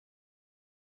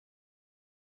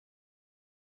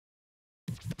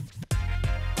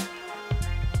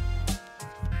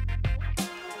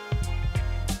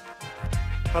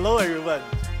Hello, everyone.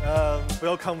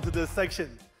 Welcome to this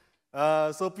section.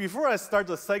 So before I start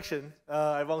the section,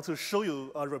 I want to show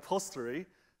you a repository,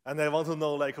 and I want to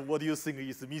know what do you think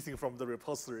is missing from the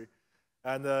repository,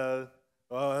 and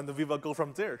we will go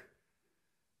from there.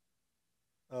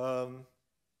 When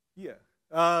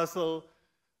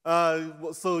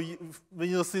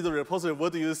you see the repository,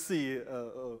 what do you see?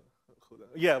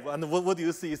 And what do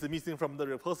you see is missing from the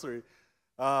repository?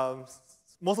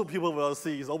 Most people will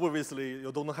see is obviously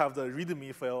you don't have the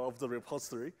README file of the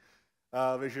repository,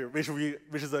 which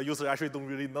the user actually don't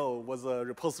really know what the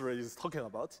repository is talking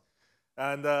about,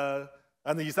 and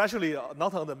it's actually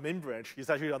not on the main branch. It's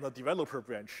actually on the developer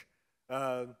branch,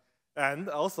 and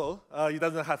also it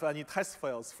doesn't have any test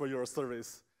files for your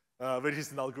service, which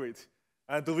is not great.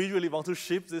 And do we really want to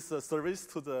ship this service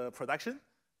to the production?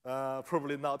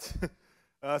 Probably not.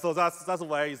 So that's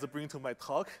why it's bring to my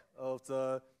talk of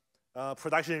the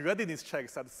production readiness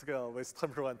checks at scale with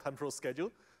Temporal and Temporal schedule.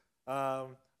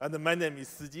 And my name is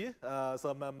Sijie. So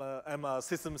I'm a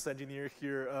systems engineer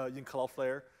here in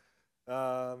Cloudflare.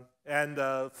 And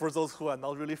for those who are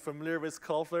not really familiar with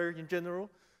Cloudflare in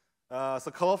general, so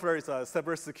Cloudflare is a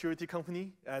cybersecurity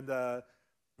company, and our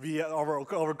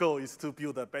goal is to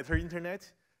build a better internet.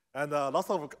 And lots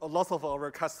of our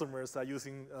customers are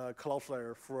using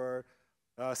Cloudflare for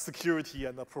security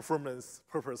and performance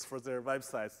purpose for their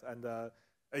websites and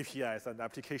APIs and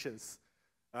applications.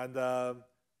 And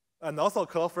also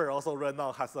Cloudflare also right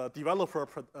now has a developer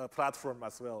platform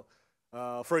as well.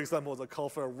 For example, the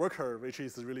Cloudflare Worker, which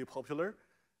is really popular.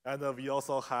 And we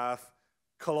also have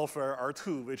Cloudflare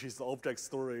R2, which is the object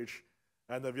storage.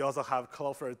 And we also have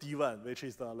Cloudflare D1, which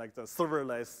is the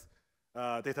serverless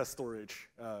data storage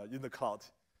in the cloud.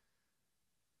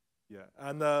 Yeah,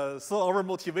 and so our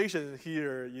motivation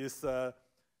here is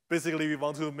basically we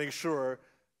want to make sure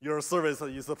your service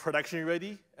is production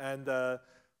ready it's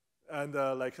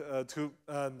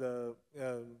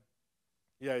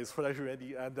production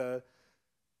ready, and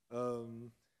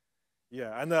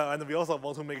we also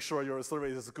want to make sure your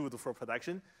service is good for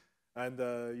production, and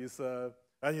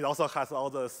it also has all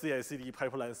the CI/CD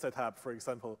pipeline set up, for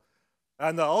example,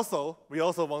 and we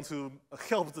also want to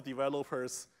help the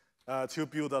developers to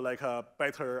build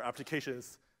better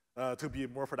applications to be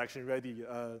more production ready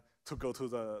to go to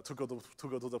the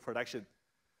production.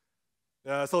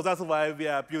 So that's why we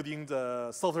are building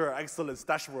the software excellence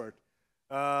dashboard.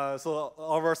 So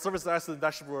our service excellence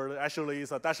dashboard actually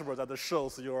is a dashboard that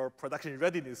shows your production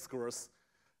readiness scores,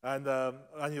 and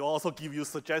it also give you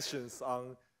suggestions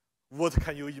on what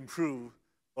can you improve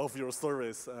of your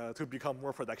service to become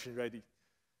more production ready.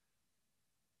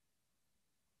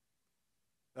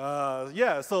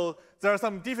 So there are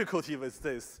some difficulty with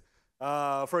this.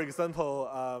 For example,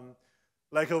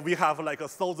 we have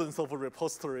thousands of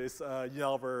repositories in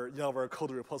our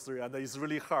code repository, and it's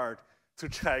really hard to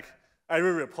check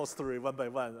every repository one by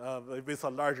one with a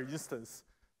larger instance.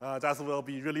 That will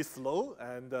be really slow,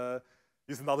 and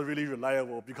it's not really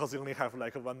reliable because you only have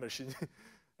one machine.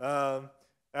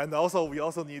 And also, we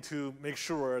also need to make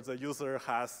sure the user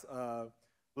has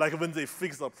when they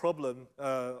fix a problem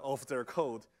of their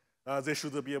code, they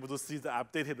should be able to see the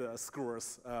updated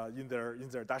scores in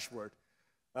their dashboard.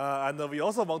 And we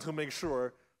also want to make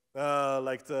sure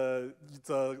the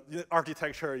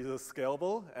architecture is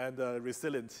scalable and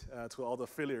resilient to all the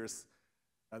failures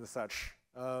and such.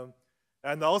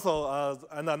 And also,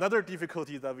 and another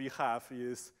difficulty that we have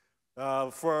is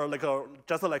for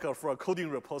a coding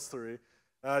repository,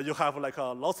 you have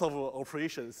lots of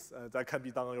operations that can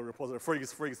be done on your repository.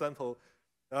 For example,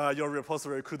 your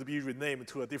repository could be renamed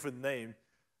to a different name,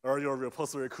 or your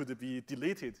repository could be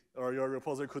deleted, or your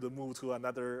repository could move to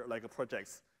another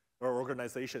projects or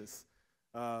organizations.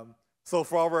 So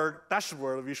for our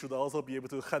dashboard, we should also be able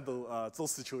to handle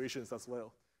those situations as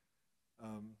well.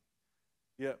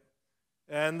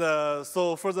 And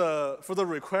so for the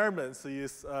requirements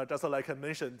is just like I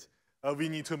mentioned, we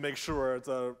need to make sure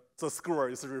the score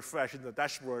is refreshed in the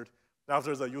dashboard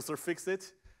after the user fixes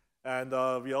it. And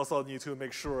we also need to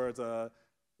make sure the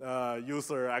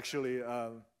user actually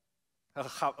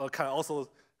can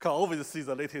always see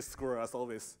the latest score as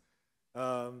always.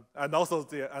 And also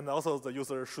the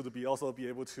user should also be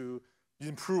able to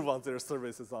improve on their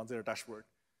services on their dashboard.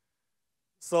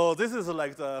 So this is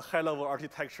the high-level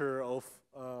architecture of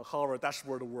how our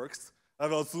dashboard works. I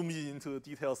will zoom into the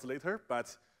details later,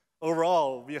 but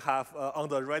overall, we have on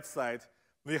the right side,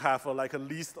 we have a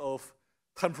list of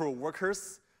temporal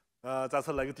workers that's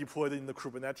deployed in the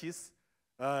Kubernetes.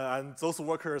 And those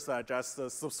workers are just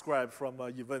subscribed from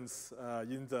events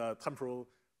in the temporal,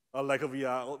 we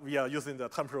are using the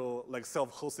temporal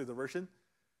self-hosted version.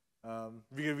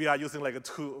 We are using like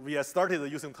we are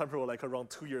started using Temporal like around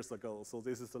 2 years ago. So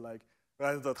this is like,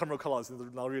 and the Temporal class is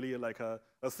not really like a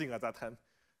thing at that time.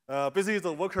 Basically,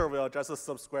 the worker will just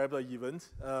subscribe the event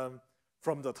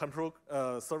from the Temporal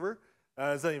server,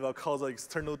 and then it will call the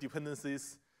external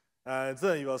dependencies, and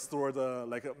then it will store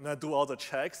the do all the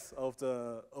checks of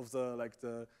the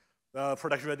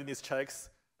production readiness checks,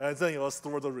 and then it will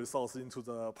store the results into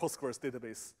the Postgres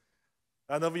database.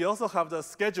 And then we also have the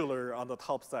scheduler on the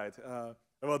top side. I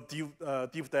will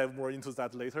deep dive more into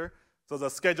that later. So the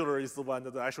scheduler is the one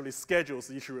that actually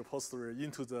schedules each repository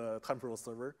into the Temporal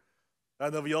server.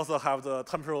 And then we also have the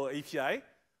Temporal API,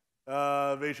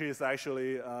 which is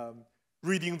actually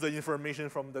reading the information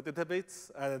from the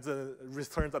database and then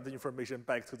return that information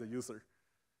back to the user.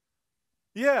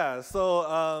 Yeah,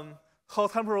 so how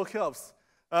Temporal helps.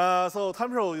 So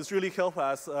Temporal is really help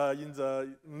us in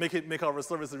make our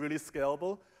service really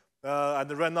scalable.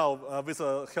 And right now, with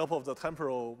the help of the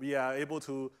Temporal, we are able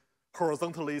to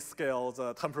horizontally scale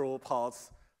the Temporal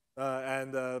pods,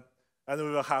 and we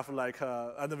will have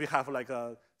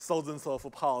thousands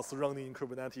of pods running in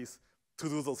Kubernetes to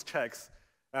do those checks.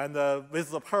 And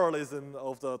with the parallelism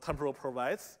of the Temporal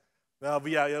provides,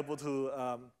 we are able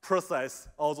to process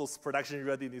all those production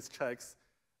readiness checks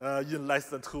in less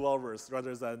than 2 hours,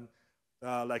 rather than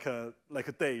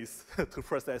like days to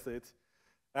process it.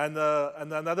 And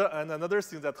another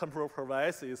thing that Temporal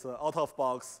provides is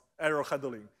out-of-box error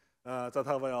handling. That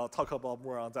I will talk about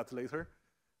more on that later.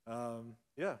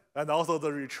 Yeah, and also the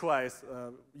retries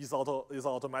is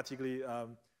automatically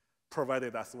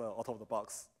provided as well out of the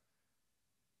box.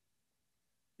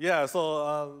 Yeah,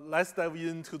 so let's dive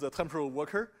into the Temporal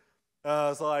worker.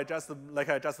 So I just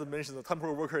mentioned, the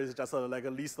Temporal worker is just like a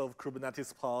list of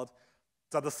Kubernetes pod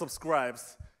that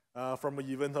subscribes from an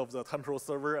event of the Temporal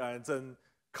server, and then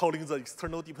calling the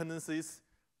external dependencies,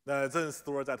 then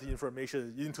store that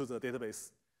information into the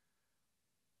database.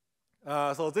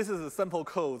 So this is a sample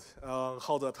code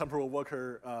how the Temporal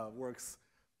worker works.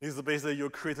 It's basically you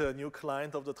create a new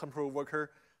client of the Temporal worker,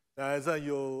 and then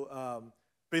you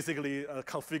basically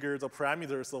configure the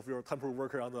parameters of your Temporal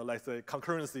worker on the say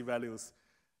concurrency values,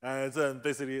 and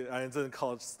then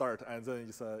call start, and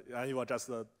then and you will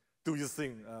just do your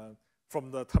thing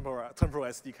from the Temporal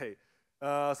SDK.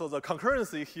 So the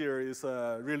concurrency here is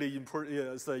really important.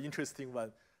 It's an interesting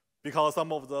one, because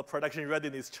some of the production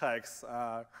readiness checks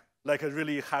are like a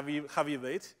really heavy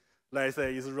weight. Like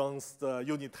say it runs the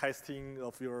unit testing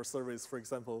of your service, for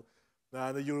example,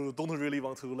 and you don't really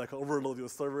want to like overload your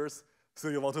servers. So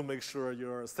you want to make sure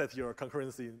you set your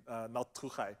concurrency not too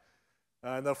high.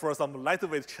 And for some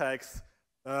lightweight checks,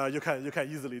 you can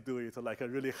easily do it like a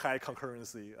really high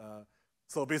concurrency.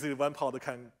 So basically, one pod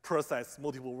can process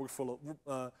multiple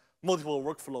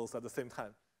workflows at the same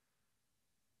time.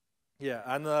 Yeah,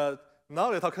 and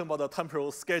now we're talking about the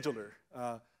Temporal scheduler.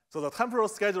 So the Temporal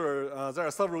scheduler, there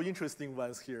are several interesting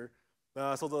ones here.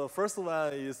 So the first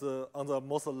one is on the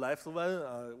most left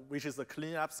one, which is the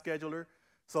cleanup scheduler.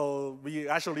 So we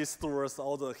actually stores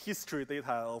all the history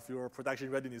data of your production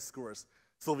readiness scores.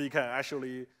 So we can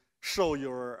actually show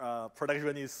your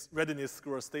production readiness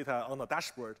scores data on the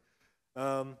dashboard.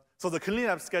 So the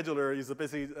cleanup scheduler is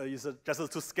basically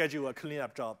just to schedule a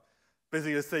cleanup job.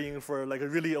 Basically saying for like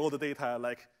really old data,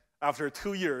 like after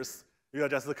 2 years, you are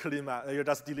just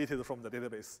deleted from the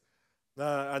database.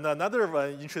 And another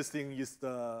one interesting is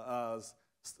the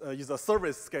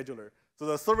service scheduler. So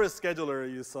the service scheduler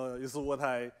is what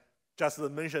I just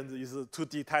mentioned, is to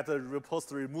detect the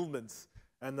repository movements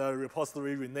and the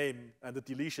repository rename and the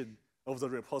deletion of the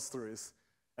repositories,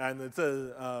 and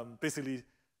then basically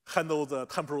handle the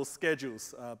temporal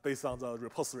schedules based on the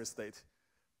repository state.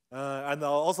 And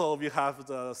also we have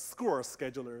the score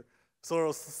scheduler.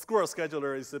 So score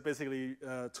scheduler is basically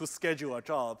to schedule a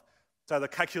job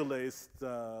that calculates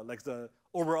the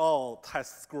overall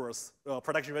test scores,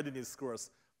 production readiness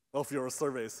scores of your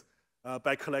service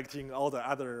by collecting all the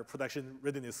other production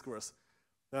readiness scores.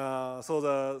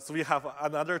 So we have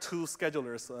another 2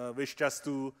 schedulers which just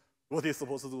do what it's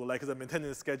supposed to do, like the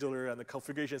maintenance scheduler and the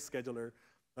configuration scheduler.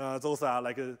 Those are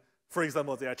like, for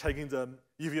example, they are checking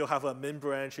if you have a main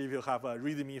branch, if you have a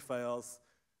README files,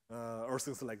 or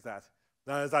things like that.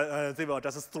 They will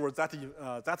just store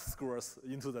that scores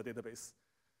into the database.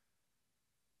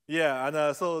 Yeah,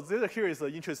 and so here is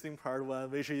an interesting part one,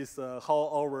 which is how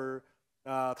our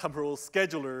temporal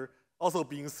scheduler also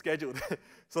being scheduled.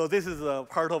 So this is a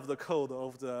part of the code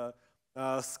of the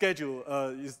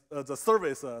the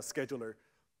service scheduler.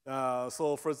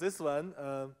 So for this one,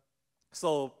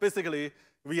 so basically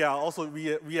we are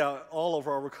all of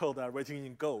our code are written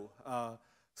in Go.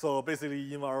 So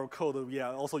basically in our code we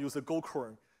are also use a Go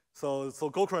cron. So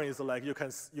Gokran is like you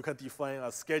can define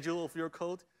a schedule of your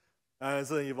code, and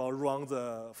then it will run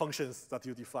the functions that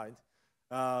you defined.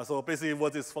 So basically,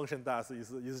 what this function does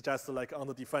is just like on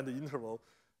the defined interval,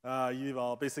 it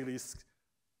will basically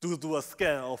do a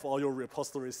scan of all your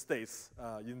repository states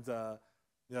in the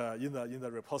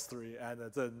repository,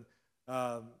 and then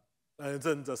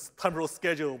the temporal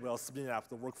schedule will spin up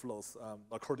the workflows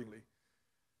accordingly.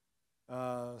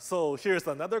 So here's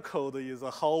another code is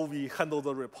how we handle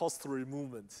the repository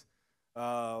movement.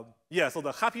 Yeah, so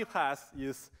the happy path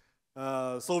is,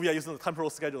 so we are using the temporal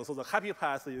schedule. So the happy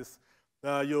path is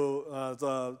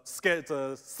the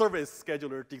service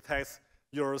scheduler detects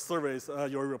your service,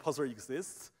 your repository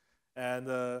exists, and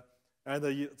the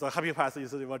happy path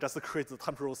is it will just create the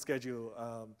temporal schedule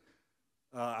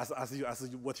as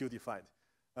what you defined.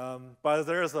 But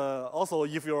there's also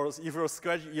if your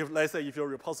schedule, let's say if your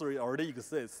repository already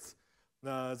exists,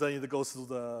 then it goes to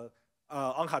the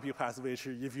unhappy path, which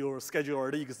if your schedule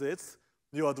already exists,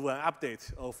 you will do an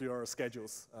update of your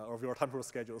schedules, of your temporal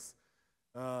schedules.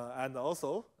 And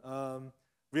also,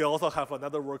 we also have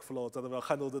another workflow that will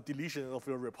handle the deletion of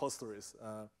your repositories,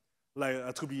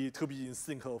 like to be in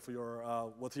sync of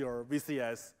your what your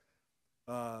VCS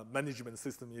management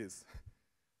system is.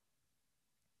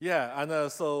 Yeah,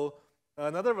 and so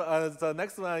the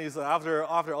next one is after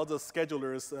all the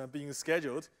schedulers being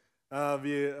scheduled,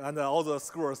 and all the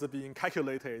scores being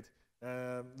calculated,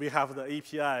 we have the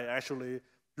API actually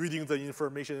reading the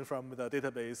information from the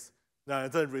database,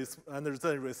 and then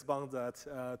respond that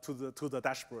to the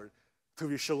dashboard to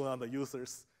be shown on the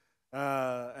users.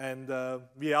 And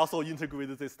we also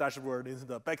integrated this dashboard into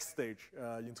the backstage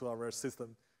into our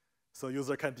system, so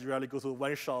user can directly go to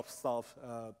one-stop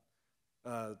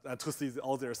and to see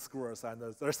all their scores and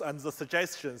the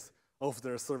suggestions of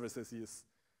their services is.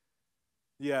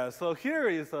 Yeah, so here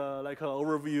is like an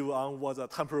overview on what the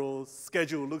temporal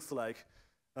schedule looks like.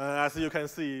 As you can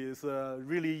see, it's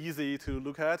really easy to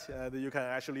look at, and you can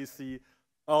actually see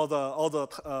all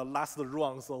the last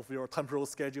runs of your temporal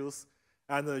schedules,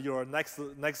 and your next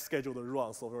scheduled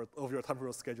runs of your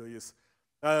temporal schedule is.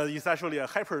 It's actually a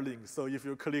hyperlink, so if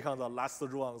you click on the last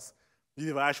runs,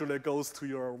 it actually goes to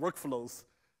your workflows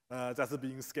that's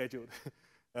being scheduled.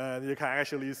 And you can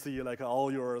actually see like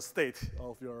all your state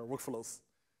of your workflows.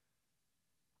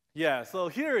 Yeah, so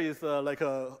here is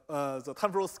the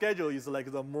temporal schedule is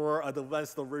like the more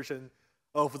advanced version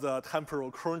of the temporal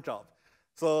cron job.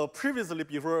 So previously,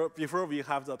 before we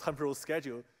have the temporal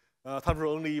schedule,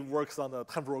 temporal only works on the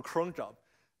temporal cron job,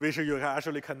 which you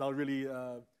actually cannot really,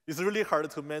 it's really hard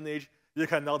to manage. You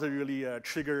cannot really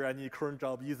trigger any cron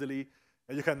job easily.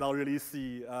 You cannot really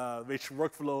see which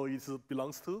workflow it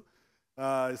belongs to.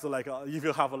 It's like if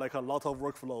you have like a lot of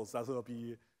workflows, that will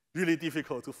be really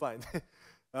difficult to find.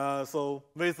 So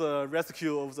with the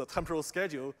rescue of the temporal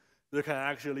schedule, you can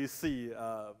actually see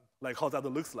like how that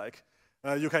looks like.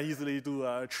 You can easily do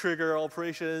a trigger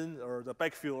operation or the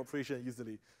backfill operation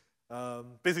easily.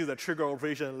 Basically, the trigger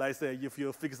operation, let's say if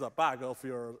you fix a bug of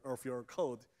your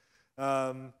code,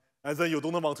 and then you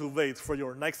don't want to wait for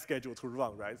your next schedule to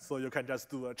run, right? So you can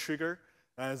just do a trigger,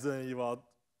 and then you will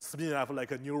spin up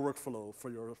like a new workflow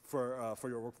for your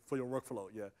workflow,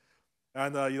 yeah.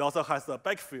 And it also has a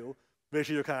backfill, which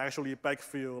you can actually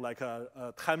backfill like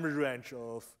a time range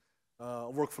of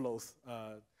workflows,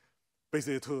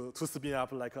 basically to spin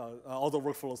up like all the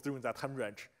workflows during that time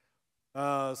range.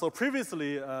 So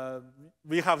previously,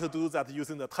 we have to do that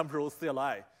using the temporal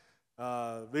CLI,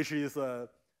 which is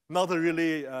not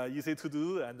really easy to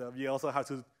do, and we also have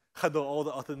to handle all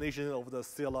the alternation of the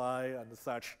CLI and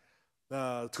such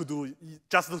to do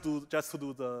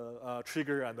the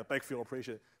trigger and the backfill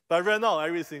operation. But right now,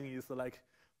 everything is like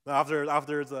after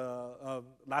the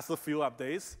last few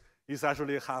updates, it's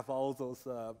actually have all those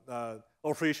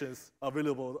operations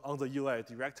available on the UI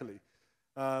directly.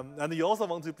 And you also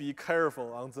want to be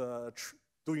careful on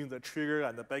doing the trigger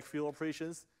and the backfill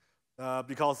operations.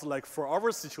 Because like for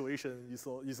our situation,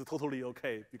 it's totally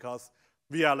okay because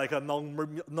we are like a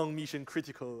non-mission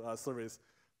critical service.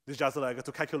 It's just like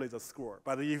to calculate the score.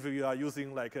 But if you are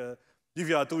using like if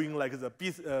you are doing like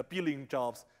the billing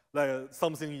jobs, like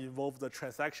something involve the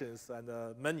transactions and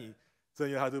money, then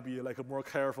you have to be like more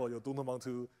careful. You don't want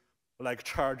to like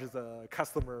charge the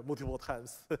customer multiple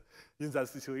times in that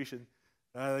situation.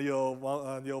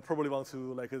 You'll probably want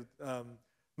to like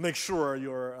make sure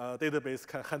your database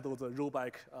can handle the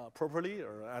rollback properly,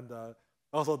 and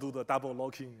also do the double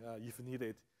locking if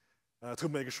needed to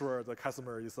make sure the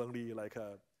customer is only like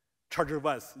charged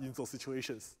once in those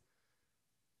situations.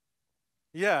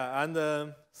 Yeah,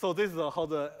 and so this is how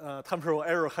the temporal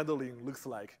error handling looks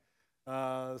like.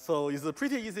 So it's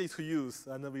pretty easy to use,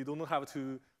 and we don't have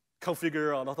to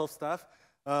configure a lot of stuff.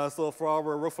 So for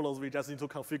our workflows, we just need to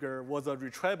configure what the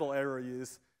retriable error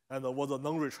is and what the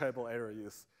non-retriable error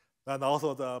is, and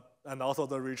also the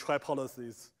retry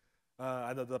policies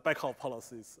and the backup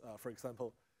policies, for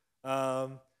example.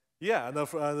 Yeah, and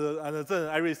then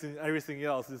everything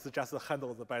else is just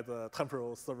handled by the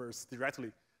temporal servers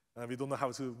directly. We don't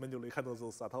have to manually handle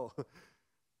those at all.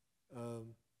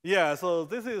 Yeah, so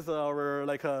this is our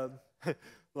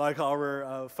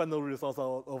final result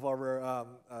of our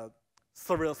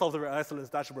software excellence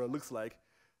dashboard looks like,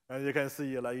 and you can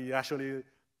see like you actually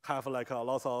have like a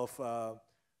lot of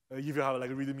if you have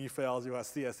like README files, you have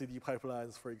CI/CD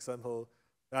pipelines, for example,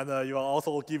 and you will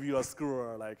also give you a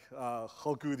score like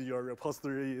how good your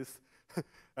repository is,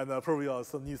 and probably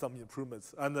also need some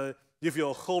improvements. And if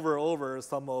you hover over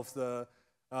some of the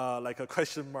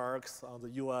question marks on the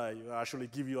UI, you actually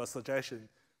give you a suggestion,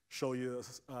 show you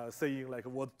saying like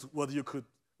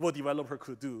what developer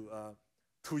could do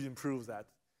to improve that.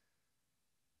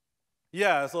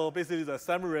 Yeah, so basically the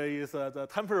summary is the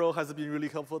Temporal has been really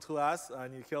helpful to us,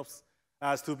 and it helps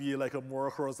us to be like a more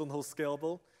horizontal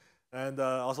scalable. And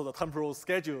also the temporal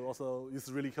schedule also is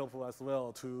really helpful as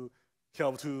well to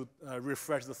help to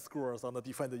refresh the scores on the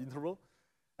defined interval.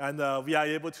 And we are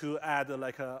able to add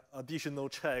like additional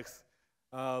checks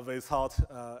without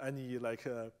any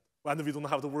and we don't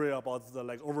have to worry about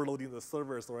the overloading the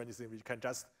servers or anything. We can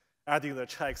just add in the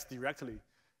checks directly.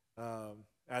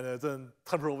 And then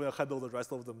Temporal will handle the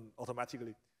rest of them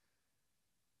automatically.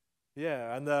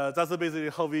 Yeah, and that's basically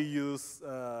how we use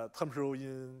Temporal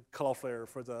in Cloudflare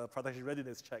for the production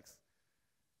readiness checks.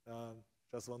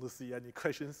 Just want to see any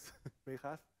questions we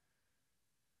have.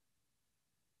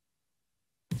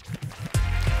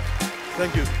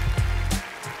 Thank you.